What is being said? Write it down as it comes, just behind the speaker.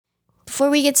Before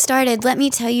we get started, let me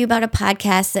tell you about a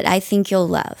podcast that I think you'll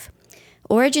love.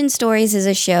 Origin Stories is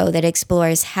a show that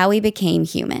explores how we became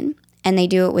human, and they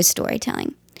do it with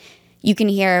storytelling. You can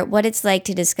hear what it's like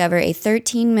to discover a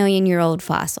 13-million-year-old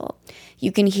fossil.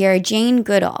 You can hear Jane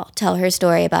Goodall tell her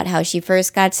story about how she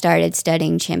first got started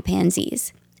studying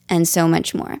chimpanzees, and so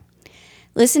much more.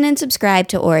 Listen and subscribe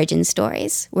to Origin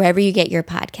Stories, wherever you get your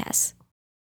podcasts.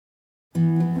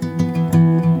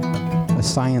 A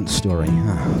science story,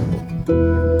 huh?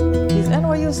 These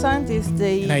NYU scientists,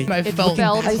 I felt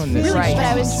I feel right.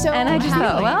 I was so And I just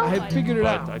thought, well, I had figured it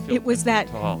out it was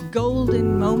that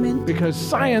golden moment. because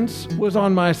science was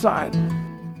on my side.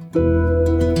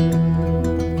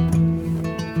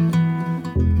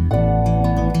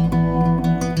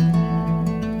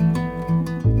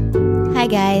 Hi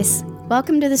guys,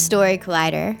 welcome to the Story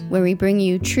Collider, where we bring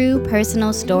you true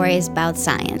personal stories about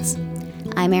science.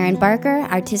 I'm Erin Barker,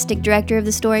 Artistic Director of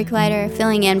the Story Collider,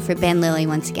 filling in for Ben Lilly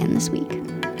once again this week.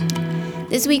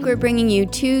 This week we're bringing you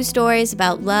two stories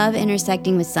about love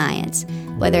intersecting with science,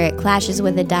 whether it clashes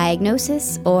with a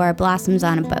diagnosis or blossoms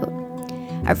on a boat.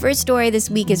 Our first story this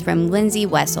week is from Lindsay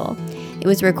Wessel. It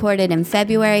was recorded in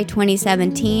February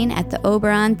 2017 at the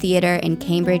Oberon Theater in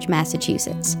Cambridge,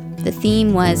 Massachusetts. The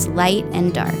theme was light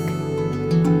and dark.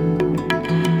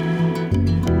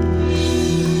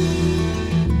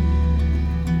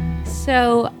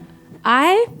 So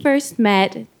I first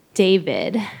met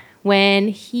David when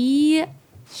he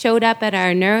showed up at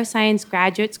our neuroscience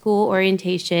graduate school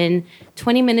orientation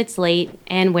 20 minutes late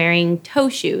and wearing toe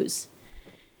shoes.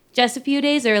 Just a few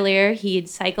days earlier, he'd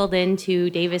cycled into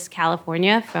Davis,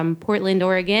 California from Portland,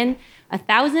 Oregon,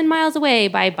 1,000 miles away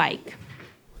by bike.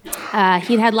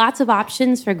 He'd had lots of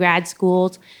options for grad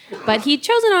schools, but he'd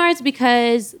chosen ours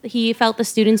because he felt the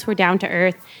students were down to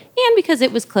earth and because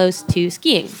it was close to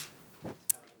skiing.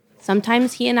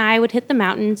 Sometimes he and I would hit the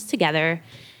mountains together.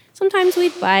 Sometimes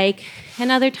we'd bike,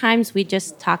 and other times we'd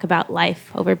just talk about life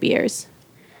over beers.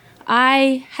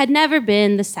 I had never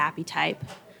been the sappy type,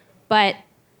 but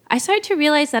I started to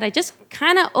realize that I just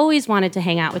kind of always wanted to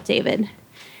hang out with David.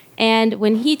 And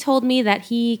when he told me that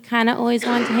he kind of always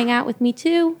wanted to hang out with me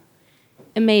too,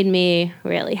 it made me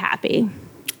really happy.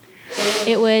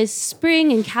 It was spring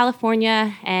in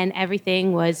California, and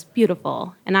everything was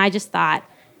beautiful, and I just thought,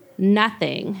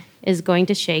 nothing is going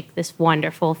to shake this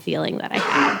wonderful feeling that I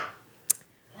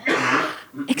have.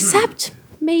 Except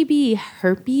maybe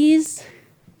herpes.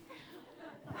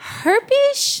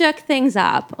 Herpes shook things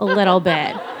up a little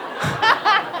bit.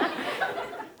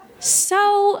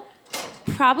 So,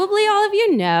 probably all of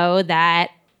you know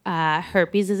that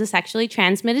herpes is a sexually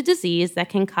transmitted disease that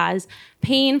can cause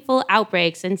painful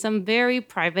outbreaks in some very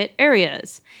private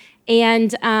areas.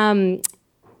 And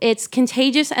it's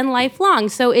contagious and lifelong,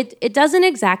 so it doesn't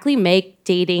exactly make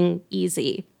dating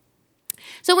easy.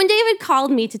 So when David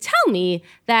called me to tell me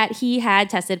that he had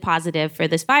tested positive for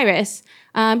this virus,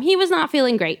 he was not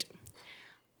feeling great.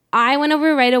 I went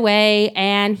over right away,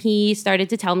 and he started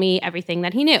to tell me everything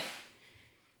that he knew.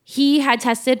 He had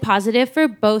tested positive for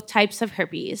both types of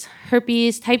herpes.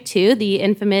 Herpes type 2, the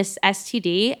infamous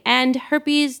STD, and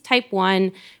herpes type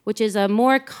 1, which is a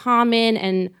more common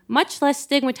and much less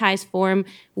stigmatized form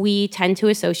we tend to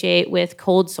associate with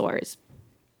cold sores.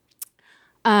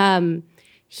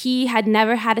 He had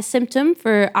never had a symptom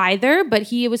for either, but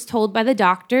he was told by the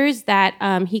doctors that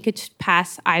he could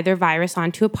pass either virus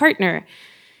on to a partner.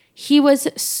 He was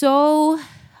so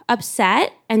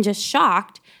upset and just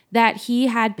shocked that he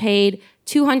had paid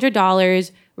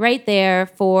 $200 right there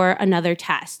for another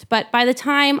test. But by the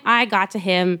time I got to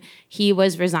him, he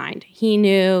was resigned. He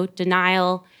knew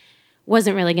denial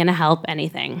wasn't really going to help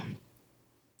anything.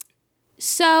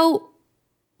 So,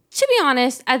 to be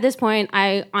honest, at this point,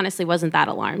 I honestly wasn't that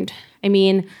alarmed. I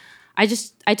mean,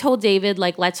 I told David,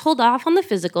 let's hold off on the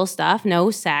physical stuff. No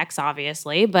sex,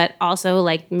 obviously, but also,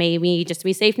 maybe just to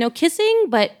be safe, no kissing,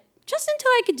 but just until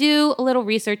I could do a little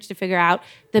research to figure out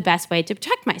the best way to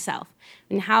protect myself.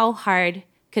 And how hard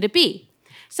could it be?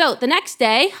 So the next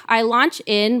day, I launch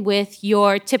in with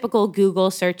your typical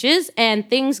Google searches, and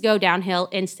things go downhill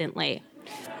instantly.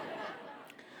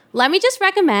 Let me just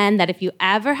recommend that if you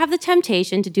ever have the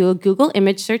temptation to do a Google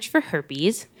image search for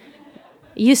herpes,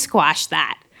 you squash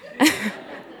that.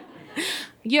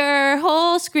 Your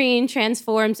whole screen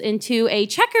transforms into a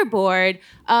checkerboard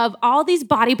of all these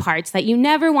body parts that you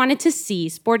never wanted to see,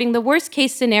 sporting the worst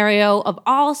case scenario of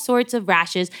all sorts of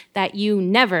rashes that you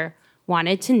never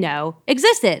wanted to know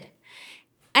existed.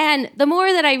 And the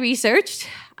more that I researched,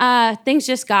 things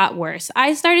just got worse.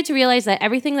 I started to realize that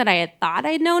everything that I had thought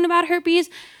I'd known about herpes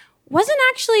wasn't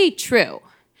actually true.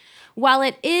 while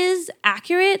it is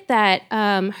accurate that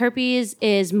herpes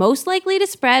is most likely to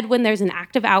spread when there's an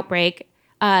active outbreak,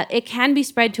 it can be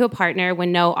spread to a partner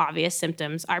when no obvious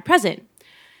symptoms are present.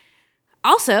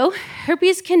 Also,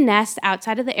 herpes can nest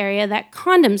outside of the area that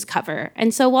condoms cover.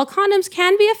 And so while condoms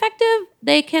can be effective,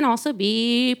 they can also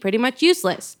be pretty much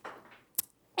useless.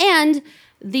 And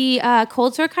the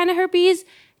cold sore kind of herpes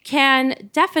can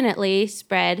definitely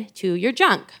spread to your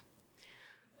junk.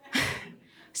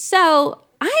 So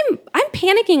I'm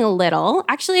panicking a little.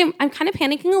 Actually, I'm kind of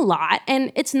panicking a lot.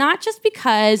 And it's not just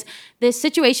because this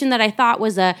situation that I thought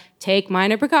was a take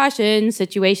minor precautions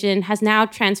situation has now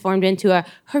transformed into a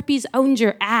herpes owns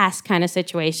your ass kind of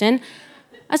situation.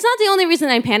 That's not the only reason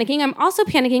I'm panicking. I'm also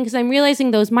panicking because I'm realizing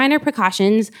those minor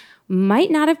precautions might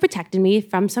not have protected me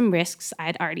from some risks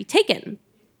I'd already taken.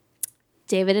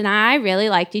 David and I really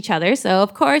liked each other, so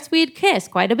of course we'd kiss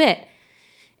quite a bit.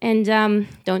 And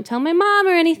don't tell my mom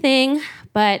or anything,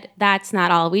 but that's not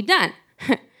all we'd done.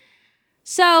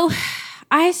 So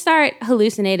I start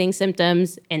hallucinating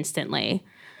symptoms instantly.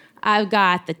 I've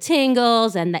got the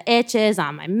tingles and the itches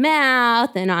on my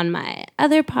mouth and on my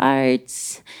other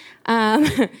parts.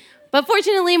 But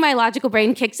fortunately, my logical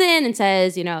brain kicks in and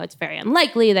says, it's very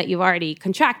unlikely that you've already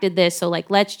contracted this, so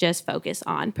let's just focus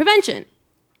on prevention.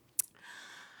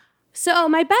 So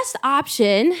my best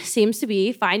option seems to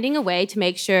be finding a way to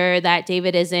make sure that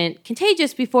David isn't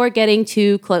contagious before getting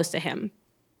too close to him.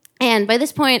 And by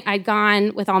this point, I'd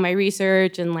gone with all my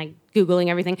research and Googling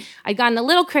everything. I'd gotten a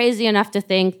little crazy enough to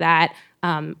think that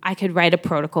I could write a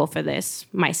protocol for this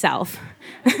myself.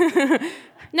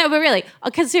 No, but really,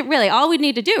 because really all we'd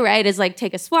need to do, right, is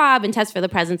take a swab and test for the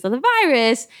presence of the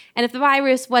virus. And if the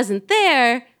virus wasn't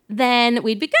there, then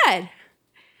we'd be good.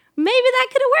 Maybe that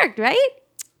could have worked, right?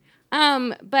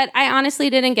 But I honestly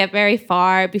didn't get very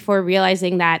far before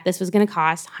realizing that this was going to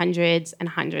cost hundreds and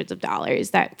hundreds of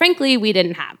dollars that, frankly, we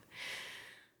didn't have.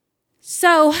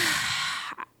 So,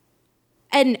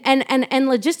 and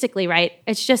logistically, right,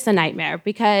 it's just a nightmare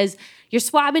because you're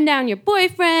swabbing down your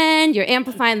boyfriend, you're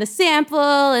amplifying the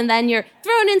sample, and then you're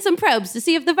throwing in some probes to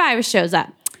see if the virus shows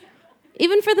up.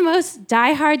 Even for the most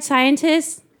diehard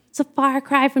scientists, it's a far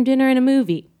cry from dinner and a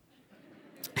movie.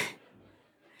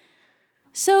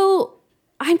 So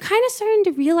I'm kind of starting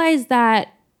to realize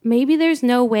that maybe there's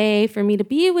no way for me to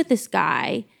be with this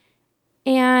guy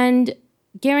and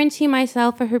guarantee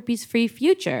myself a herpes-free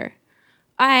future.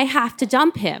 I have to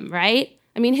dump him, right?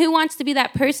 I mean, who wants to be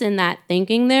that person that,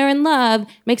 thinking they're in love,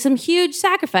 makes some huge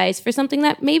sacrifice for something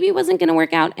that maybe wasn't going to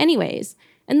work out anyways?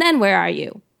 And then where are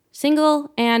you?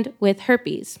 Single and with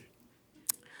herpes.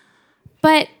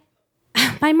 But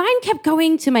my mind kept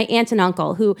going to my aunt and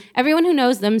uncle, who everyone who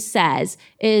knows them says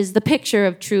is the picture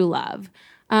of true love.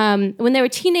 When they were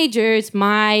teenagers,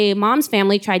 my mom's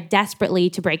family tried desperately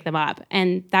to break them up,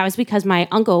 and that was because my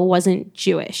uncle wasn't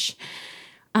Jewish.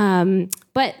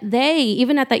 But they,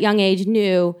 even at that young age,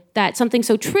 knew that something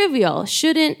so trivial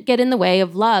shouldn't get in the way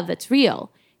of love that's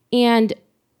real. And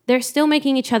they're still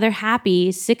making each other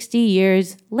happy 60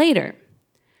 years later.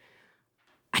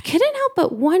 I couldn't help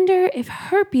but wonder if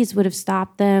herpes would have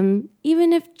stopped them,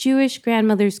 even if Jewish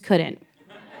grandmothers couldn't.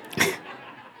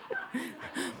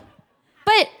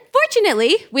 But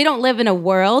fortunately, we don't live in a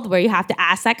world where you have to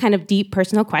ask that kind of deep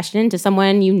personal question to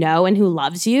someone you know and who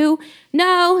loves you.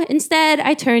 No, instead,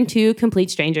 I turned to complete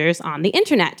strangers on the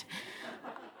internet.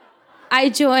 I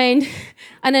joined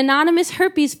an anonymous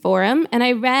herpes forum, and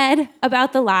I read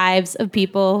about the lives of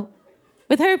people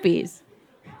with herpes.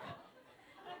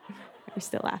 We're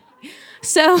still laughing.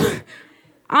 So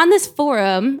on this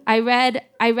forum, I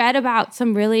read about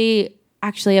some really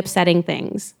actually upsetting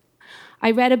things.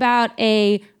 I read about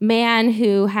a man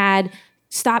who had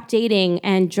stopped dating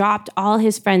and dropped all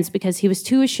his friends because he was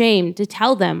too ashamed to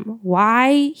tell them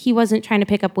why he wasn't trying to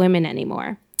pick up women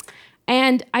anymore.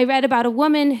 And I read about a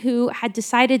woman who had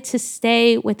decided to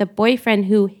stay with a boyfriend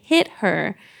who hit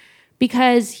her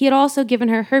because he had also given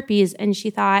her herpes and she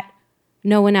thought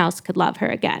no one else could love her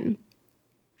again.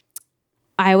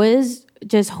 I was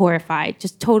just horrified,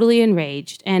 just totally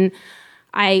enraged. And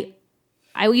I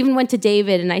even went to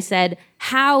David and I said,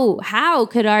 how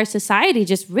could our society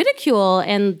just ridicule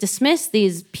and dismiss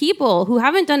these people who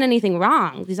haven't done anything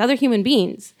wrong, these other human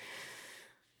beings?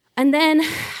 And then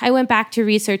I went back to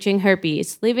researching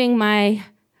herpes, leaving my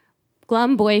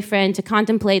glum boyfriend to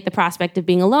contemplate the prospect of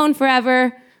being alone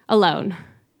forever, alone.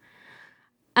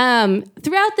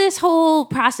 Throughout this whole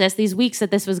process, these weeks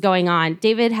that this was going on,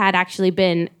 David had actually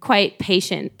been quite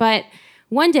patient. But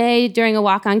one day during a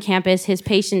walk on campus, his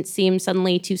patience seemed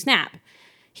suddenly to snap.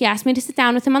 He asked me to sit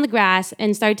down with him on the grass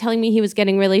and started telling me he was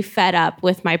getting really fed up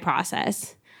with my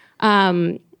process.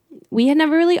 We had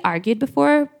never really argued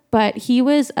before, but he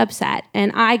was upset,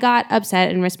 and I got upset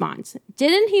in response.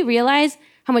 Didn't he realize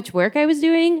how much work I was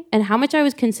doing and how much I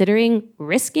was considering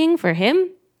risking for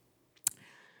him?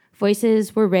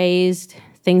 Voices were raised.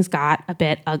 Things got a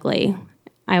bit ugly.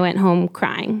 I went home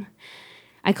crying.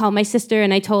 I called my sister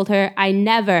and I told her I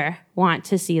never want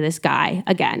to see this guy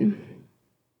again.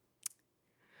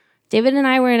 David and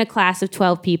I were in a class of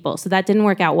 12 people, so that didn't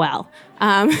work out well.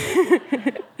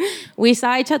 We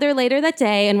saw each other later that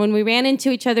day, and when we ran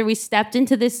into each other, we stepped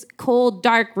into this cold,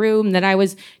 dark room that I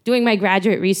was doing my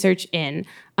graduate research in.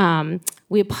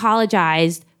 We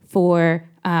apologized for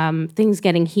things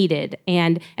getting heated.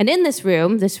 And in this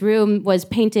room was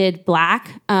painted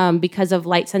black because of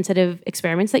light-sensitive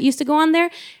experiments that used to go on there.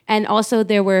 And also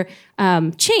there were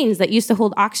chains that used to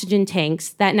hold oxygen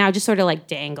tanks that now just sort of like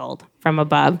dangled from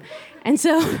above. And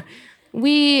so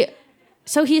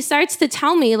he starts to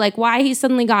tell me like why he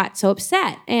suddenly got so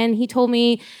upset. And he told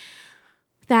me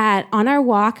that on our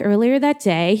walk earlier that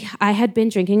day, I had been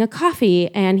drinking a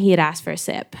coffee and he had asked for a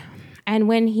sip. And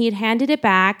when he had handed it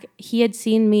back, he had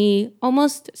seen me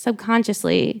almost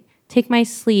subconsciously take my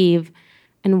sleeve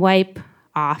and wipe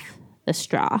off the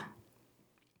straw.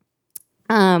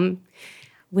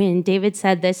 When David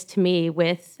said this to me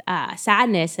with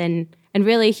sadness and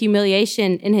really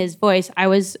humiliation in his voice, I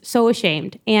was so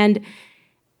ashamed. And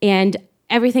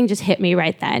everything just hit me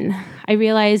right then. I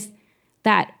realized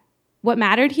that what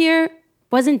mattered here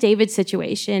wasn't David's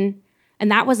situation,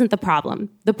 and that wasn't the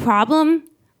problem. The problem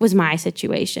was my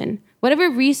situation. Whatever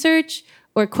research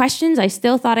or questions I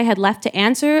still thought I had left to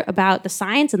answer about the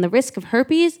science and the risk of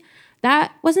herpes,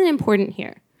 that wasn't important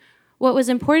here. What was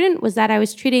important was that I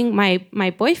was treating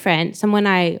my boyfriend, someone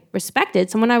I respected,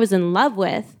 someone I was in love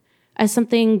with, as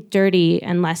something dirty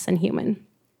and less than human.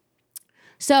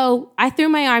 So I threw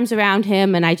my arms around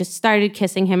him and I just started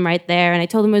kissing him right there, and I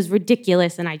told him it was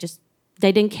ridiculous and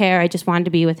they didn't care, I just wanted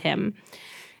to be with him.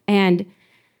 And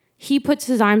he puts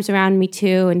his arms around me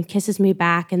too and kisses me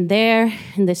back. And there,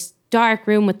 in this dark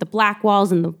room with the black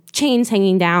walls and the chains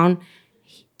hanging down,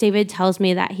 David tells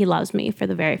me that he loves me for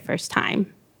the very first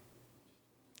time.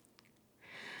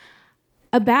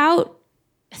 About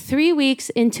 3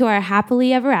 weeks into our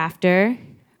happily ever after,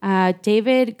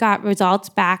 David got results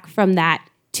back from that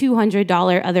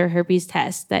 $200 other herpes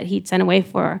test that he'd sent away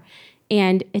for.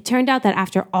 And it turned out that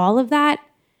after all of that,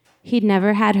 he'd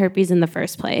never had herpes in the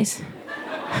first place.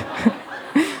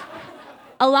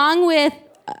 Along with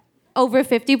over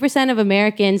 50% of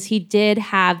Americans, he did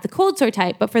have the cold sore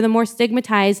type, but for the more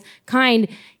stigmatized kind,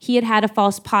 he had a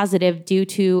false positive due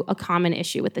to a common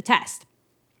issue with the test.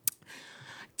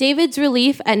 David's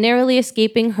relief at narrowly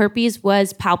escaping herpes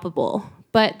was palpable,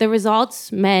 but the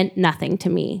results meant nothing to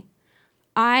me.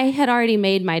 I had already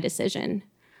made my decision.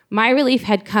 My relief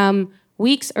had come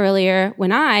weeks earlier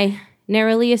when I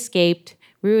narrowly escaped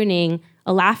ruining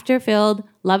a laughter-filled,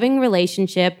 loving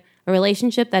relationship, a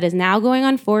relationship that is now going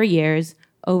on 4 years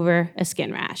over a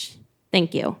skin rash.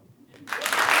 Thank you.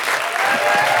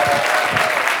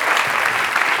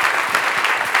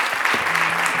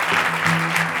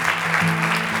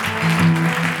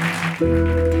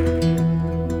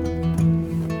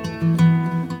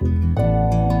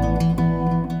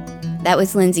 That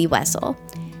was Lindsay Wessel.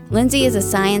 Lindsay is a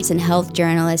science and health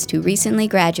journalist who recently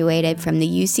graduated from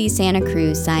the UC Santa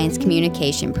Cruz Science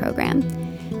Communication Program.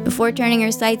 Before turning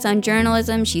her sights on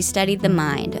journalism, she studied the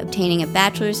mind, obtaining a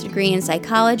bachelor's degree in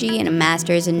psychology and a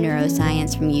master's in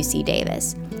neuroscience from UC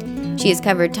Davis. She has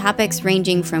covered topics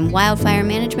ranging from wildfire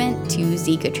management to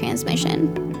Zika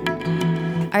transmission.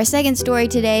 Our second story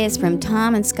today is from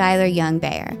Tom and Skylar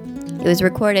Young-Beyer. It was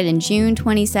recorded in June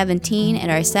 2017 at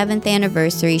our 7th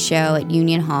anniversary show at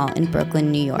Union Hall in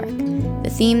Brooklyn, New York.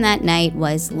 The theme that night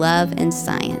was love and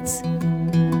science.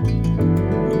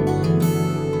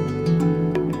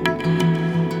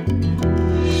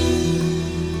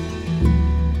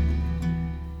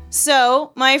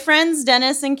 So, my friends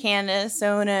Dennis and Candace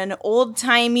own an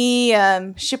old-timey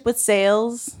ship with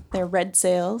sails. They're red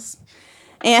sails.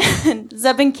 And it's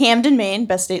up in Camden, Maine,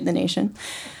 best state in the nation.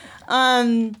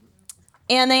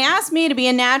 And they asked me to be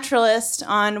a naturalist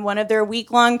on one of their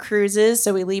week-long cruises.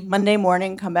 So we leave Monday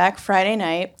morning, come back Friday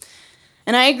night.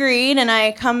 And I agreed, and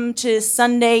I come to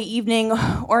Sunday evening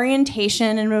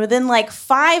orientation. And within like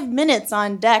 5 minutes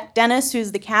on deck, Dennis,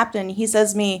 who's the captain, he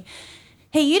says to me,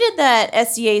 "Hey, you did that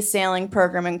SEA sailing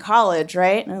program in college,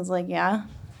 right?" And I was like, "Yeah."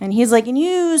 And he's like, "And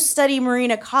you study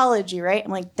marine ecology, right?"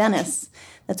 I'm like, "Dennis,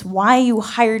 that's why you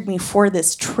hired me for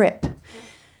this trip."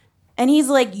 And he's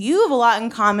like, "You have a lot in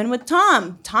common with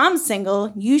Tom. Tom's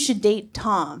single. You should date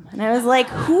Tom." And I was like,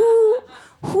 who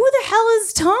the hell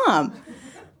is Tom?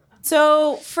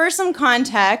 So for some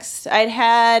context, I'd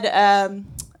had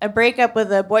a breakup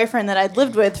with a boyfriend that I'd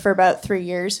lived with for about 3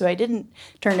 years, who I didn't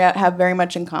turn out have very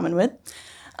much in common with.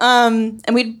 And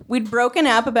we'd broken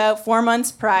up about 4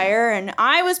 months prior, and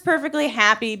I was perfectly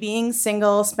happy being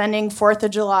single, spending 4th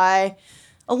of July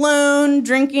alone,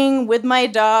 drinking with my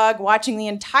dog, watching the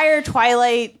entire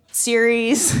Twilight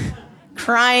series,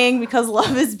 crying because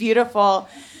love is beautiful.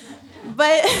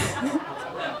 But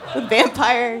with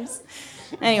vampires.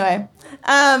 Anyway.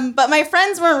 But my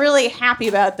friends weren't really happy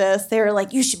about this. They were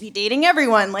like, you should be dating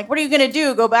everyone. Like, what are you going to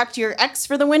do? Go back to your ex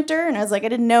for the winter? And I was like, I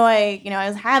didn't know I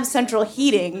have central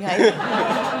heating.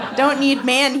 I don't need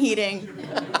man heating.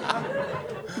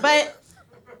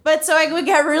 But so I would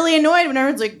get really annoyed when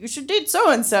everyone's like, you should date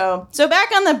so-and-so. So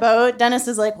back on the boat, Dennis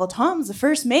is like, well, Tom's the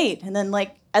first mate. And then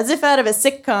like, as if out of a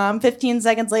sitcom, 15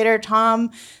 seconds later,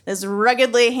 Tom, this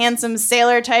ruggedly handsome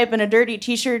sailor type in a dirty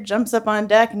t-shirt, jumps up on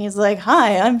deck and he's like,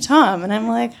 hi, I'm Tom. And I'm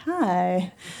like,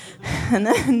 hi. And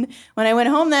then when I went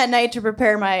home that night to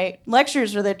prepare my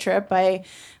lectures for the trip, I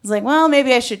was like, well,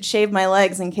 maybe I should shave my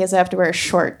legs in case I have to wear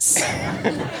shorts.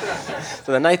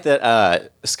 So the night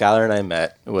that Skylar and I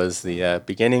met was the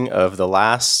beginning of the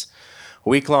last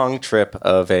week-long trip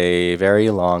of a very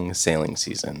long sailing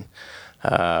season.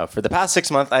 For the past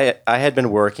 6 months, I had been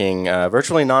working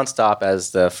virtually nonstop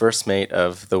as the first mate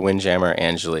of the Windjammer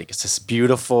Angelique. It's this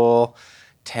beautiful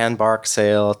tan bark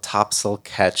sail, topsail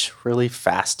catch, really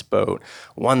fast boat.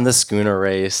 Won the schooner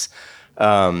race.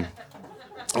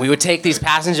 We would take these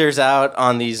passengers out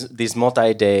on these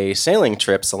multi-day sailing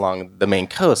trips along the Maine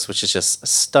coast, which is just a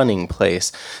stunning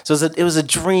place. So it was a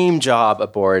dream job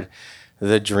aboard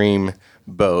the dream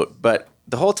boat, but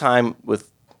the whole time with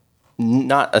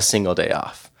not a single day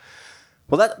off.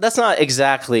 Well, that's not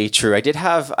exactly true. I did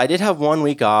have 1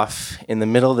 week off in the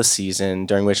middle of the season,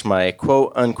 during which my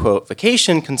quote unquote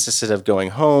vacation consisted of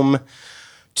going home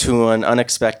to an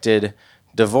unexpected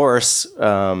divorce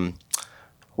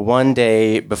 1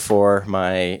 day before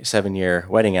my 7-year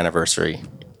wedding anniversary.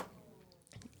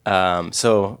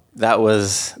 So that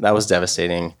was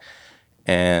devastating,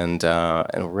 and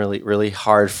really really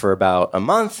hard for about a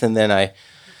month, and then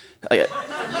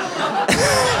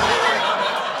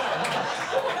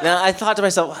Now, I thought to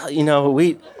myself, well,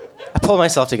 I pulled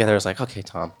myself together. I was like, okay,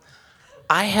 Tom,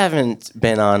 I haven't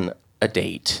been on a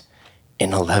date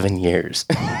in 11 years.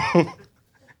 I'm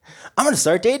going to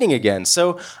start dating again.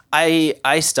 So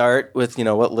I start with,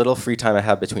 what little free time I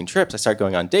have between trips. I start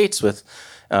going on dates with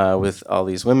all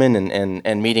these women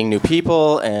and meeting new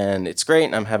people, and it's great,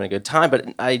 and I'm having a good time,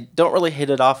 but I don't really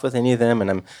hit it off with any of them, and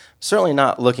I'm certainly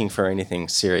not looking for anything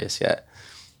serious yet.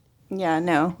 Yeah,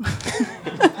 no.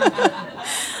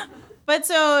 But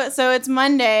so it's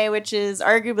Monday, which is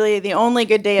arguably the only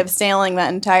good day of sailing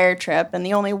that entire trip, and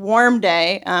the only warm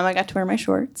day. I got to wear my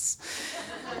shorts.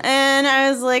 And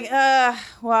I was like,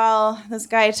 well, this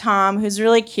guy Tom, who's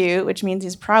really cute, which means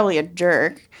he's probably a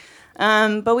jerk.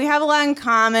 But we have a lot in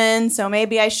common, so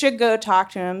maybe I should go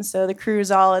talk to him. So the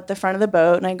crew's all at the front of the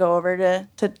boat, and I go over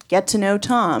to get to know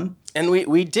Tom. And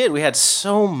we did. We had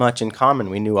so much in common.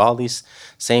 We knew all these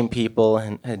same people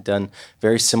and had done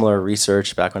very similar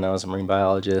research back when I was a marine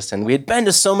biologist. And we had been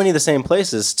to so many of the same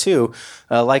places too,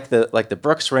 like the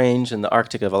Brooks Range and the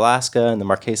Arctic of Alaska and the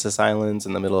Marquesas Islands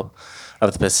in the middle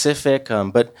of the Pacific.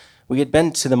 But we had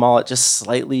been to them all at just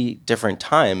slightly different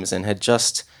times and had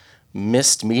just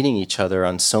missed meeting each other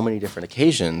on so many different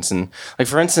occasions. And like,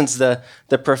 for instance, the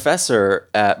professor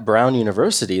at Brown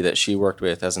University that she worked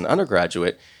with as an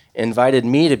undergraduate invited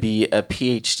me to be a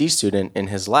PhD student in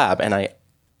his lab, and I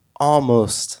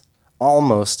almost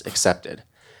accepted.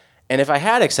 And if I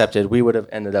had accepted, we would have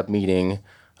ended up meeting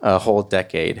a whole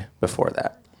decade before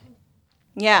that.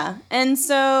 Yeah, and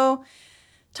so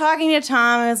talking to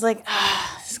Tom, I was like,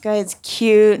 this guy's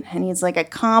cute, and he's like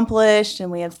accomplished,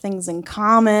 and we have things in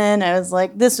common. I was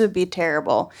like, this would be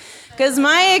terrible. Because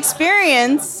my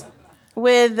experience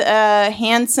with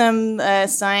handsome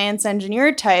science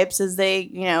engineer types is they,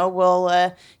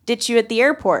 will ditch you at the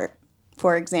airport,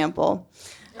 for example.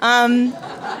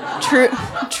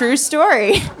 True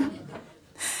story.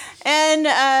 And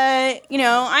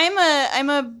I'm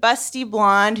a busty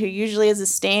blonde who usually has a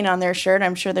stain on their shirt.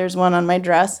 I'm sure there's one on my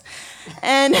dress,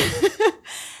 and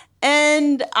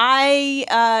and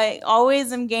I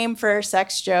always am game for a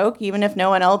sex joke, even if no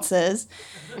one else is,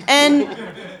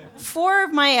 and. 4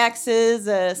 of my exes,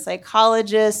 a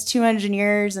psychologist, 2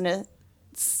 engineers, and a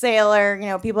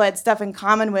sailor, people I had stuff in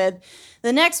common with.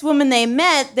 The next woman they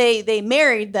met, they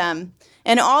married them.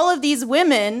 And all of these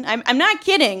women, I'm not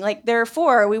kidding, like there are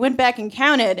 4, we went back and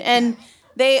counted, and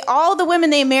all the women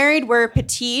they married were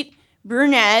petite,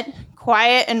 brunette,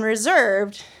 quiet, and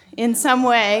reserved. in some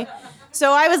way.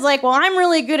 So I was like, well, I'm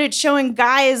really good at showing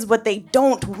guys what they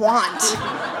don't want.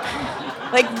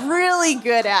 Like, really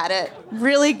good at it.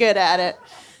 Really good at it.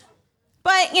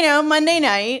 But, Monday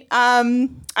night,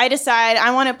 I decide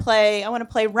I want to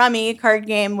play Rummy, a card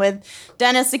game with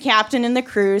Dennis, the captain, and the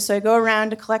crew. So I go around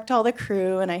to collect all the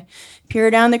crew, and I peer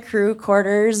down the crew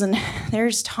quarters, and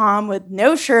there's Tom with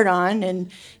no shirt on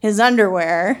and his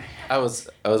underwear. I was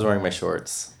wearing my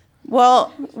shorts.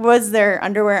 Well, was there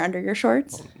underwear under your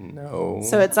shorts? No.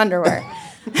 So it's underwear.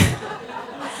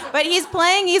 But he's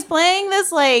playing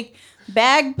this like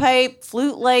bagpipe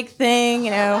flute-like thing,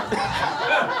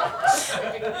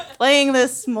 playing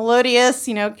this melodious,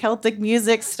 Celtic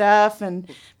music stuff,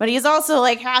 but he's also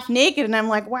like half naked, and I'm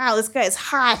like, wow, this guy's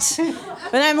hot.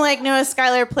 But I'm like, no,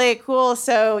 Skylar, play it cool.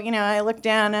 So, I look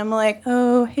down, and I'm like,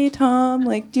 oh, hey, Tom,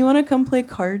 like, do you want to come play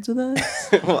cards with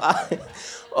us?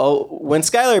 When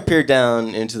Skylar peered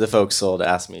down into the forecastle to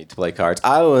ask me to play cards,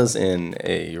 I was in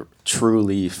a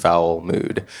truly foul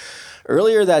mood.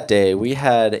 Earlier that day, we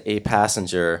had a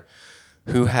passenger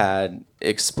who had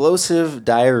explosive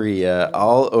diarrhea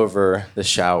all over the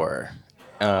shower.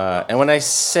 And when I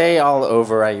say all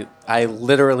over, I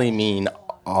literally mean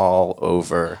all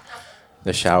over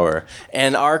the shower.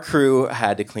 And our crew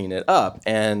had to clean it up.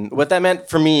 And what that meant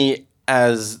for me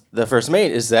as the first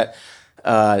mate is that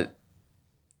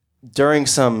during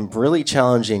some really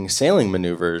challenging sailing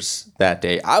maneuvers that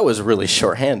day, I was really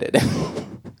shorthanded.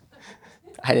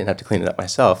 I didn't have to clean it up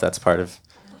myself. That's part of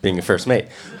being a first mate.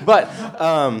 But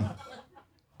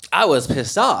I was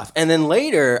pissed off. And then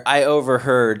later, I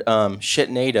overheard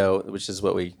Shitnado, which is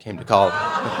what we came to call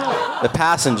the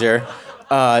passenger,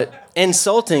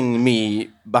 insulting me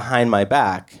behind my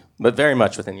back, but very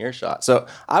much within earshot. So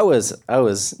I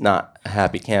was not a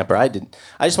happy camper. I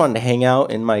just wanted to hang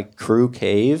out in my crew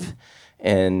cave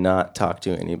and not talk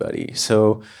to anybody.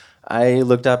 So I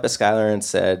looked up at Skylar and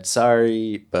said,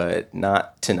 sorry, but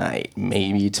not tonight.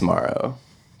 Maybe tomorrow.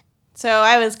 So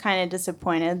I was kind of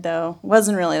disappointed, though.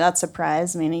 Wasn't really that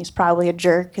surprised. I mean, he's probably a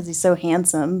jerk because he's so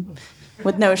handsome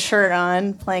with no shirt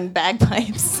on, playing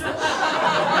bagpipes.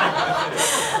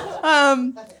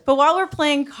 But while we're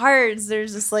playing cards,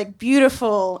 there's this like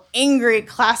beautiful, angry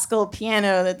classical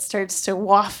piano that starts to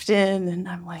waft in, and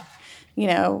I'm like,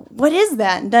 what is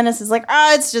that? And Dennis is like,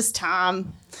 oh, it's just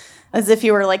Tom. As if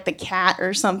you were like the cat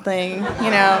or something,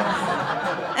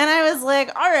 And I was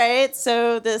like, all right,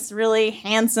 so this really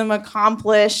handsome,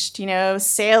 accomplished,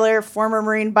 sailor, former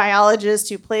marine biologist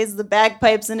who plays the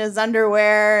bagpipes in his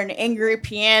underwear and angry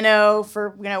piano for,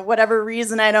 whatever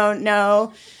reason I don't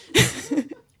know,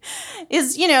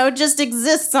 is, just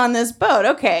exists on this boat.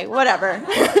 Okay, whatever.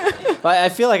 Well, I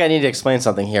feel like I need to explain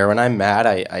something here. When I'm mad,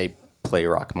 I play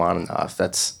Rachmaninoff.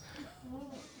 That's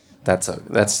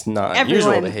not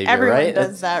unusual behavior, right? Everyone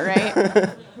does that, right?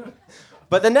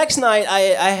 But the next night,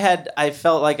 I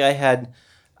felt like I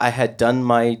had done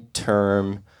my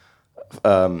term,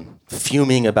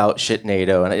 fuming about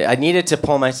Shitnado, and I needed to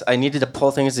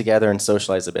pull things together and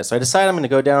socialize a bit. So I decided I'm going to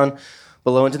go down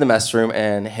below into the mess room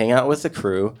and hang out with the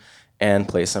crew and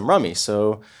play some rummy.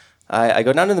 So I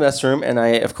go down to the mess room, and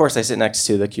of course I sit next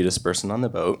to the cutest person on the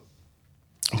boat,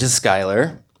 which is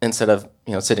Skylar, instead of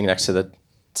sitting next to the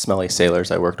smelly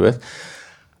sailors I worked with.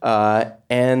 Earlier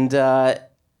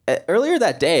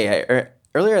that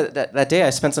day, I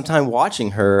spent some time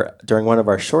watching her during one of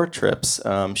our short trips.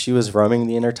 She was roaming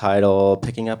the intertidal,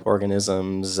 picking up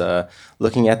organisms,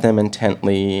 looking at them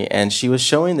intently, and she was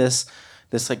showing this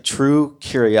like true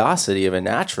curiosity of a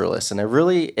naturalist, and I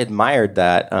really admired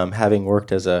that, having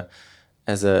worked as a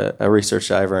research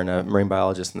diver and a marine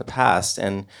biologist in the past,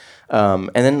 and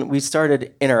then we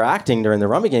started interacting during the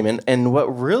rummy game, and what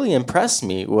really impressed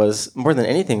me was, more than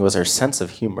anything, was her sense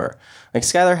of humor. Like,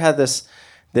 Skylar had this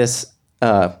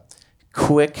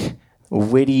quick,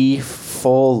 witty,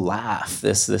 full laugh,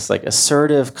 this like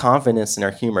assertive confidence in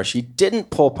her humor. She didn't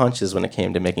pull punches when it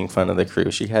came to making fun of the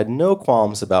crew. She had no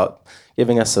qualms about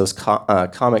giving us those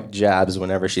comic jabs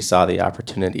whenever she saw the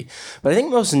opportunity. But I think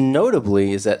most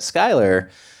notably is that Skylar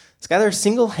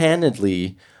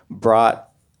single-handedly brought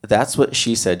 "That's What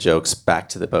She Said" jokes back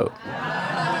to the boat.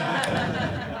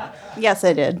 Yes,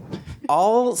 I did.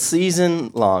 All season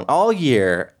long, all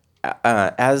year,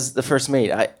 as the first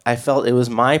mate, I felt it was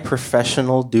my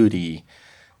professional duty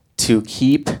to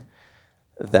keep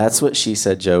 "That's What She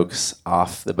Said" jokes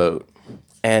off the boat.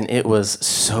 And it was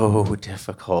so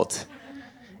difficult.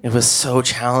 It was so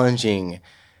challenging.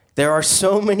 There are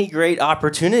so many great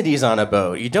opportunities on a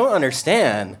boat. You don't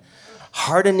understand.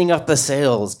 Hardening up the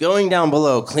sails, going down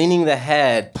below, cleaning the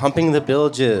head, pumping the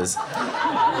bilges.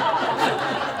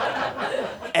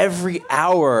 every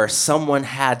hour, someone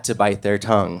had to bite their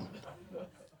tongue.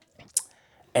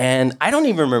 And I don't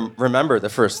even remember the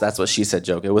first "that's what she said"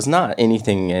 joke. It was not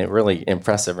anything really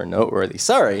impressive or noteworthy.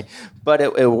 Sorry, but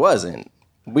it wasn't.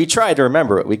 We tried to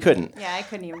remember it. We couldn't. Yeah, I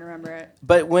couldn't even remember it.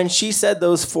 But when she said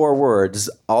those 4 words,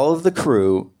 all of the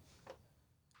crew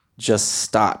just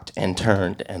stopped and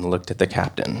turned and looked at the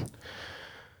captain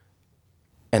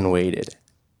and waited.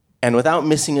 And without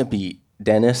missing a beat,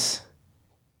 Dennis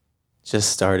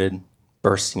just started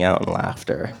bursting out in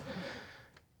laughter.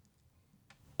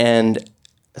 And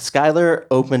Skylar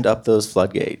opened up those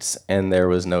floodgates, and there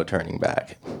was no turning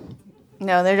back.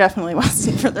 No, there definitely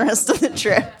wasn't for the rest of the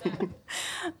trip.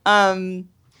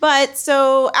 But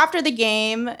so after the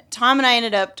game, Tom and I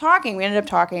ended up talking. We ended up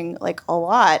talking like a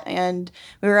lot, and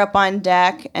we were up on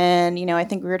deck, and I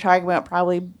think we were talking about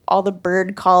probably all the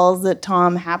bird calls that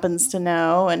Tom happens to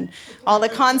know, and all the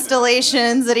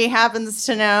constellations that he happens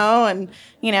to know, and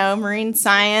marine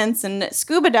science and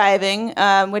scuba diving,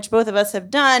 which both of us have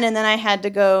done. And then I had to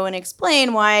go and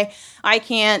explain why I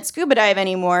can't scuba dive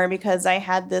anymore, because I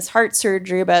had this heart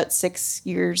surgery about 6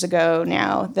 years ago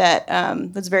now that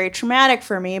was very traumatic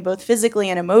for me, both physically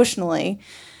and emotionally.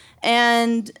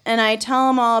 And I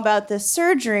tell him all about this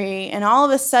surgery, and all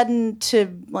of a sudden,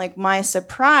 to like my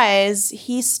surprise,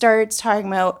 he starts talking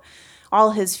about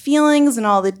all his feelings and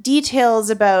all the details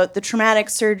about the traumatic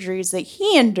surgeries that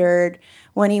he endured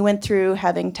when he went through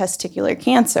having testicular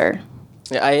cancer.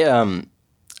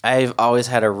 I've always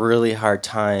had a really hard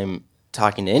time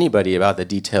talking to anybody about the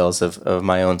details of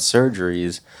my own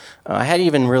surgeries. I hadn't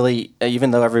even really,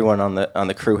 even though everyone on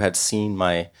the crew had seen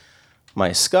my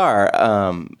scar,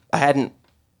 I hadn't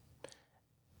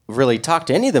really talked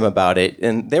to any of them about it,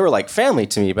 and they were like family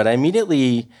to me. But I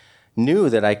immediately knew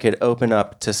that I could open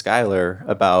up to Skylar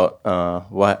about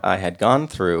what I had gone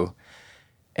through,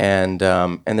 and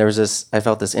there was I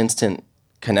felt this instant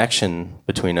connection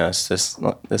between us,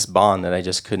 this bond that I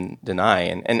just couldn't deny.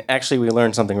 And actually, we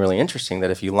learned something really interesting,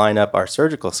 that if you line up our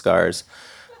surgical scars,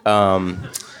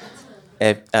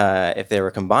 if they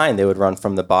were combined, they would run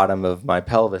from the bottom of my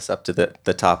pelvis up to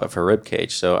the top of her rib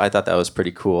cage. So I thought that was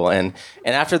pretty cool. And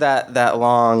after that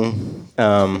long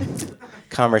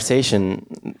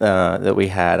conversation that we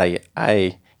had,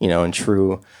 I in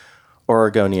true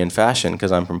Oregonian fashion,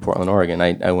 because I'm from Portland, Oregon,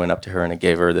 I went up to her and I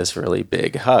gave her this really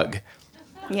big hug.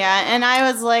 Yeah, and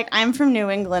I was like, I'm from New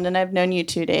England and I've known you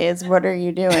 2 days. What are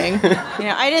you doing?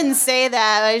 I didn't say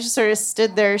that. I just sort of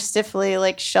stood there stiffly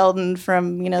like Sheldon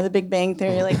from, The Big Bang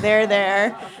Theory, like,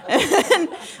 there.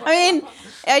 And,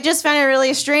 I just found it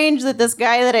really strange that this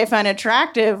guy that I found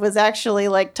attractive was actually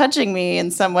like touching me in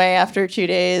some way after 2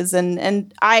 days.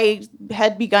 And I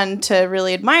had begun to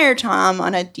really admire Tom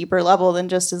on a deeper level than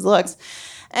just his looks.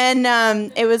 And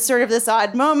it was sort of this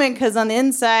odd moment, because on the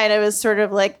inside I was sort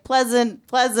of like pleasant,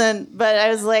 but I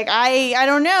was like, I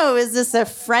don't know, is this a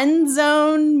friend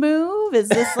zone move? Is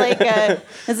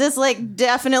this like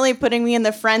definitely putting me in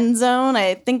the friend zone?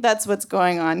 I think that's what's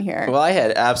going on here. Well, I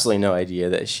had absolutely no idea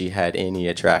that she had any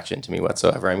attraction to me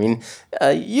whatsoever.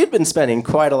 You'd been spending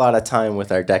quite a lot of time with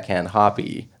our deckhand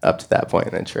Hoppy up to that point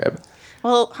in the trip.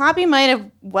 Well, Hoppy might as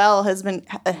well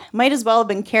have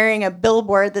been carrying a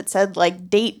billboard that said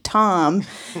like "Date Tom,"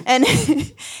 and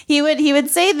he would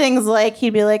say things like,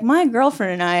 he'd be like, "My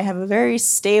girlfriend and I have a very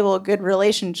stable, good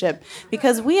relationship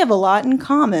because we have a lot in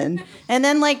common." And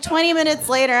then like 20 minutes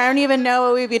later, I don't even know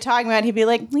what we'd be talking about. He'd be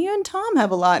like, "Well, you and Tom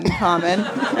have a lot in common."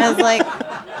 And I was like,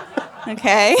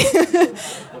 okay.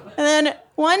 And then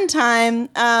one time,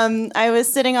 I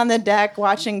was sitting on the deck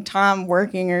watching Tom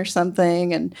working or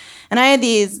something, and I had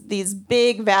these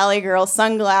big Valley Girl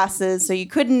sunglasses, so you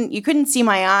couldn't see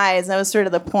my eyes. That was sort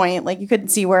of the point. Like, you couldn't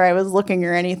see where I was looking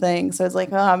or anything. So I was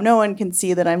like, oh, no one can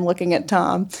see that I'm looking at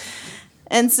Tom.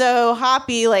 And so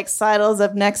Hoppy like sidles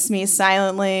up next to me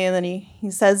silently, and then he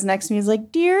says next to me, he's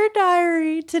like, "Dear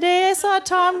diary, today I saw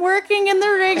Tom working in the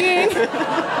rigging."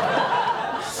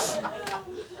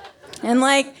 And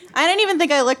like, I didn't even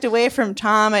think I looked away from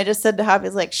Tom. I just said to Hoppy,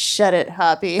 like, "Shut it,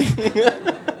 Hoppy."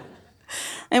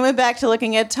 I went back to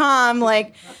looking at Tom,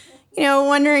 like,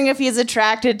 wondering if he's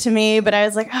attracted to me. But I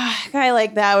was like, a guy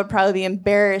like that would probably be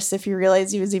embarrassed if he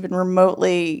realized he was even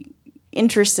remotely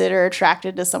interested or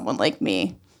attracted to someone like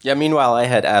me. Yeah, meanwhile, I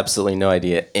had absolutely no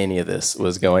idea any of this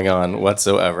was going on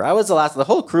whatsoever. I was the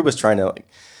whole crew was trying to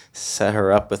set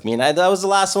her up with me, and I was the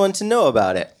last one to know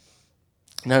about it.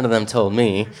 None of them told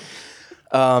me.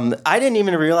 I didn't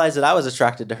even realize that I was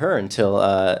attracted to her until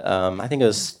I think it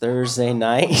was Thursday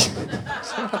night.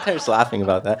 Someone there's laughing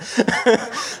about that.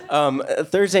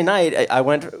 Thursday night, I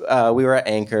went. We were at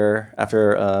anchor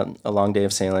after a long day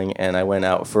of sailing, and I went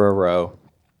out for a row.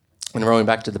 and rowing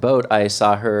back to the boat, I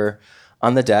saw her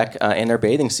on the deck in her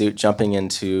bathing suit, jumping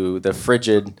into the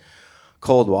frigid,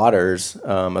 cold waters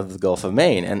of the Gulf of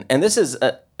Maine. And this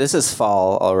is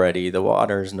fall already. The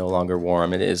water is no longer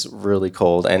warm. It is really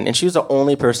cold. And she was the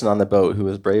only person on the boat who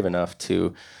was brave enough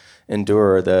to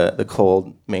endure the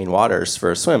cold Maine waters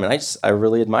for a swim. And I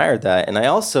really admired that. And I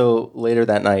also, later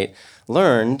that night,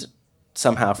 learned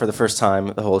somehow for the first time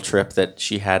the whole trip that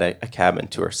she had a cabin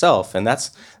to herself. And that's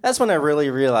when I really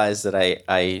realized that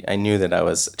I knew that I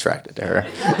was attracted to her.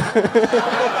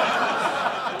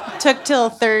 Took till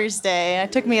Thursday.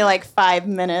 It took me like 5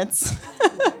 minutes.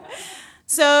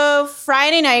 So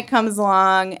Friday night comes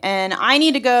along, and I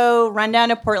need to go run down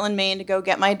to Portland, Maine to go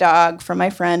get my dog from my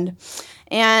friend.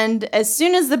 And as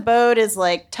soon as the boat is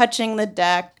like touching the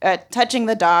dock,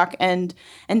 and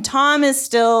Tom is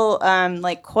still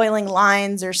like coiling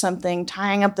lines or something,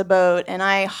 tying up the boat, and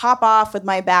I hop off with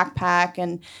my backpack,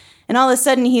 and all of a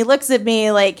sudden he looks at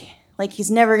me like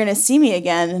he's never gonna see me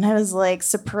again. And I was like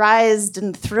surprised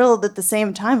and thrilled at the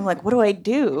same time. I'm like, what do I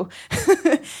do?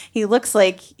 He looks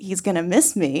like he's gonna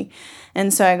miss me.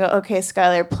 And so I go, okay,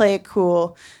 Skylar, play it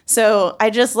cool. So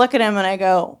I just look at him and I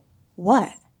go,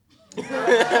 what? And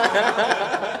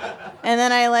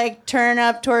then I like turn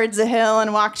up towards the hill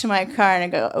and walk to my car and I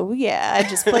go, oh yeah, I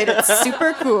just played it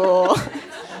super cool.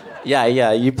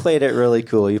 Yeah, you played it really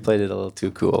cool. You played it a little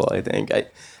too cool, I think.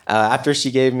 After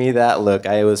she gave me that look,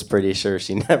 I was pretty sure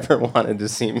she never wanted to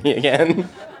see me again.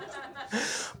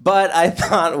 But I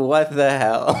thought, what the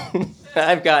hell?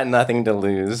 I've got nothing to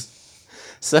lose.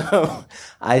 So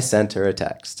I sent her a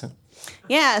text.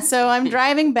 Yeah, so I'm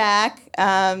driving back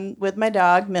with my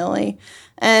dog, Millie,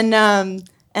 and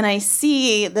I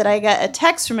see that I got a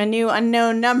text from a new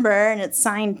unknown number, and it's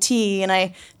signed T, and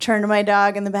I turn to my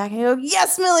dog in the back, and I go,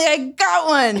 yes, Millie, I got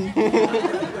one!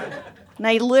 And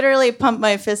I literally pump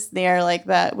my fist in the air like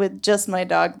that with just my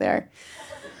dog there.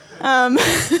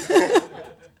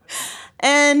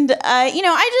 And,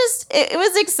 it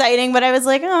was exciting, but I was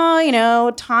like,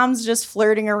 oh, Tom's just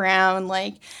flirting around.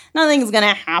 Like, nothing's going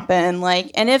to happen.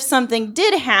 Like, and if something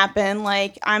did happen,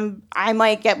 like, I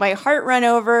might get my heart run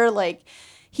over. Like,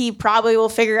 he probably will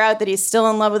figure out that he's still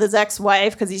in love with his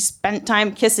ex-wife because he spent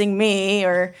time kissing me.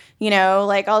 Or,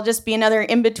 like, I'll just be another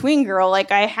in-between girl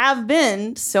like I have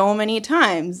been so many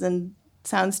times. And it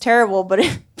sounds terrible, but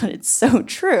it's so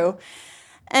true.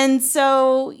 And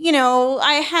so,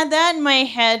 I had that in my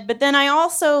head, but then I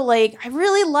also, I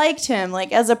really liked him,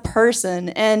 as a person.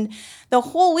 And the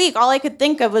whole week, all I could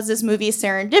think of was this movie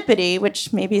Serendipity,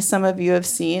 which maybe some of you have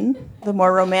seen, the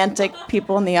more romantic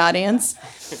people in the audience.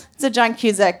 It's a John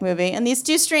Cusack movie. And these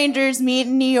two strangers meet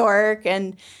in New York,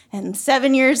 and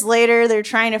 7 years later, they're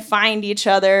trying to find each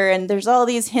other, and there's all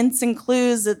these hints and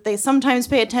clues that they sometimes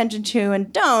pay attention to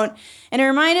and don't. And it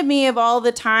reminded me of all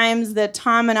the times that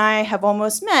Tom and I have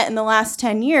almost met in the last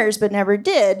 10 years, but never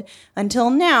did until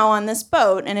now on this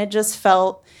boat, and it just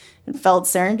felt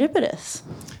serendipitous.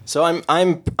 So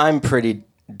I'm pretty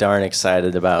darn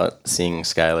excited about seeing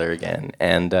Skylar again,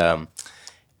 and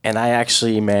I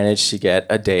actually managed to get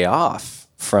a day off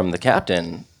from the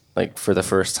captain, for the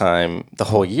first time the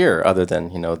whole year, other than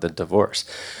the divorce.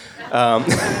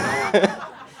 And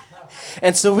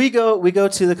so we go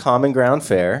to the Common Ground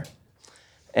Fair,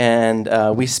 and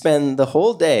we spend the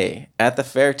whole day at the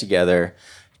fair together,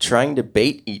 trying to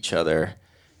bait each other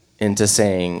into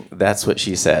saying that's what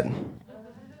she said.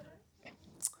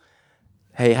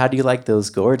 Hey, how do you like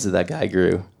those gourds that guy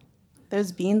grew?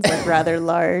 Those beans look rather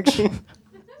large.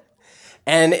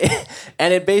 And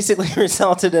it basically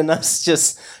resulted in us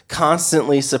just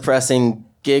constantly suppressing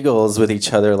giggles with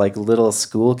each other like little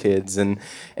school kids, and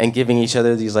giving each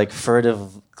other these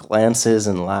furtive glances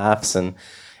and laughs, and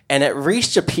it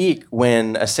reached a peak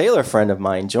when a sailor friend of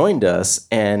mine joined us,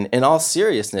 and in all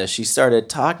seriousness she started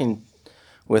talking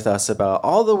with us about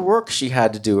all the work she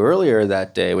had to do earlier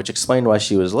that day, which explained why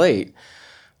she was late,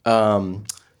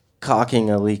 caulking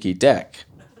a leaky deck.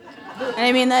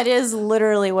 I mean, that is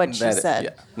literally what she said.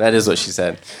 Yeah, that is what she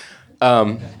said.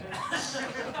 And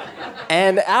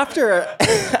after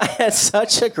I had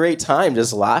such a great time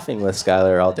just laughing with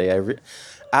Skylar all day,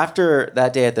 after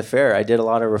that day at the fair, I did a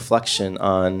lot of reflection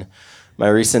on my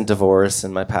recent divorce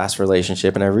and my past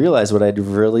relationship, and I realized what I'd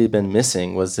really been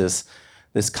missing was this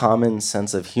common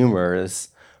sense of humor, this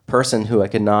person who I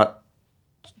could not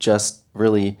just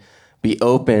really be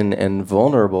open and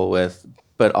vulnerable with,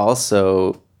 but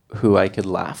also who I could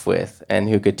laugh with and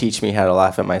who could teach me how to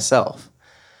laugh at myself.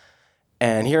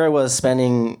 And here I was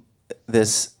spending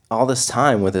all this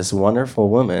time with this wonderful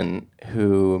woman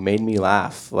who made me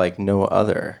laugh like no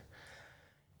other.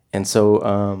 And so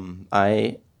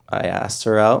I asked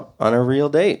her out on a real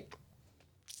date.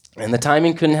 And the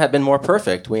timing couldn't have been more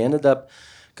perfect. We ended up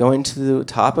going to the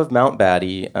top of Mount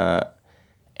Batty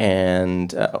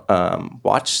and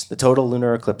watched the total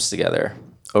lunar eclipse together,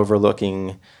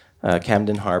 overlooking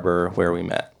Camden Harbor, where we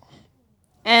met.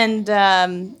 And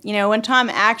when Tom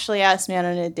actually asked me out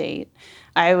on a date,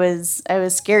 I was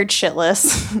scared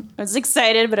shitless. I was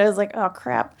excited, but I was like, oh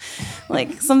crap,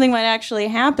 like something might actually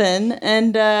happen.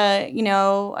 And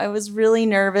I was really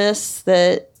nervous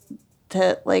that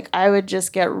like I would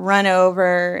just get run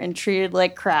over and treated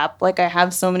like crap, like I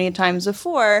have so many times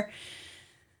before.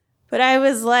 But I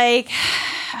was like,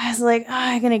 oh,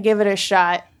 I'm gonna give it a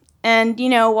shot. And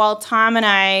while Tom and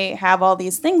I have all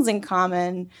these things in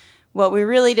common, what we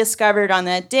really discovered on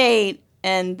that date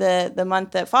and the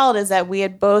month that followed is that we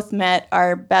had both met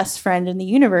our best friend in the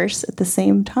universe at the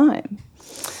same time.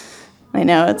 I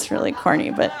know it's really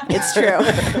corny, but it's true.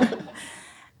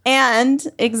 And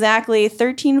exactly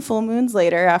 13 full moons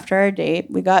later, after our date,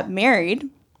 we got married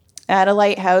at a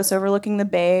lighthouse overlooking the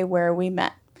bay where we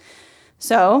met.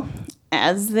 So,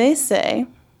 as they say,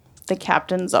 the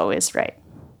captain's always right.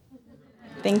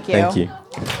 Thank you. Thank you.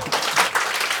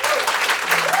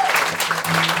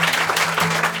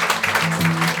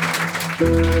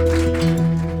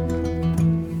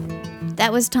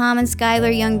 That was Tom and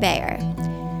Skylar Young-Beyer.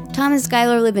 Tom and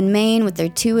Skylar live in Maine with their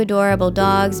 2 adorable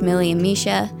dogs, Millie and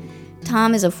Misha.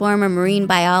 Tom is a former marine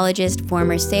biologist,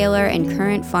 former sailor, and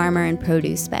current farmer and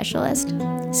produce specialist.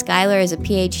 Skylar is a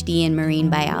PhD in marine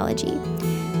biology.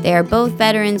 They are both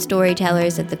veteran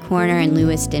storytellers at the Corner in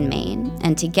Lewiston, Maine,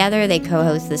 and together they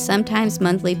co-host the sometimes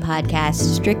monthly podcast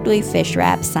Strictly Fish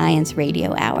Wrap Science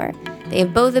Radio Hour. They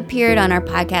have both appeared on our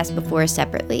podcast before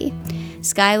separately.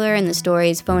 Skylar in the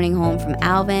stories Phoning Home from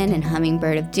Alvin and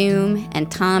Hummingbird of Doom,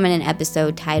 and Tom in an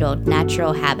episode titled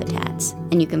Natural Habitats.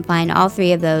 And you can find all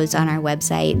 3 of those on our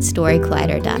website,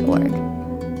 storycollider.org.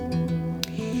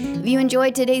 If you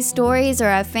enjoyed today's stories or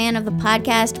are a fan of the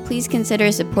podcast, please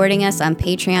consider supporting us on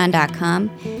patreon.com.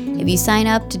 If you sign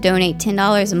up to donate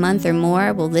 $10 a month or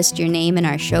more, we'll list your name in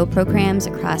our show programs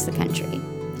across the country.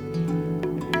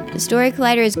 The Story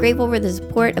Collider is grateful for the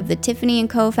support of the Tiffany &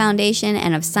 Co. Foundation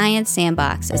and of Science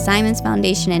Sandbox, a Simons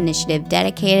Foundation initiative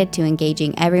dedicated to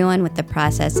engaging everyone with the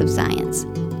process of science.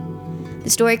 The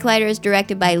Story Collider is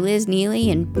directed by Liz Neely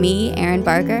and me, Erin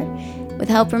Barker, with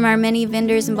help from our many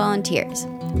vendors and volunteers.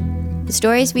 The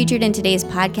stories featured in today's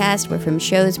podcast were from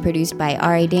shows produced by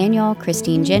Ari Daniel,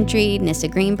 Christine Gentry, Nissa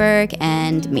Greenberg,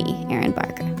 and me, Erin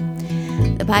Barker.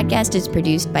 The podcast is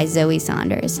produced by Zoe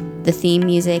Saunders. The theme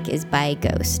music is by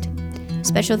Ghost.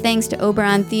 Special thanks to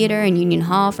Oberon Theater and Union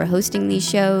Hall for hosting these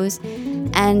shows.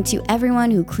 And to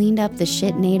everyone who cleaned up the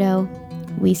shit NATO,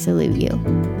 we salute you.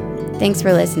 Thanks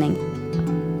for listening.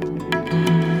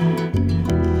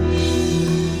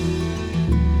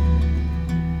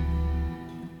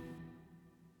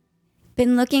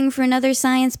 Been looking for another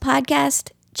science podcast?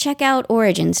 Check out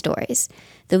Origin Stories,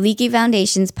 the Leaky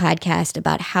Foundation's podcast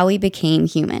about how we became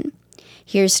human.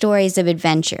 Hear stories of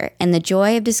adventure and the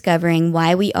joy of discovering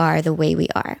why we are the way we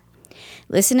are.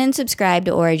 Listen and subscribe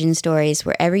to Origin Stories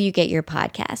wherever you get your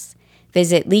podcasts.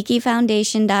 Visit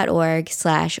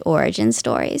leakyfoundation.org/origin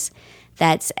stories.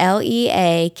 That's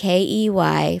LEAKEY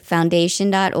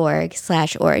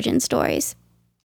foundation.org/origin stories.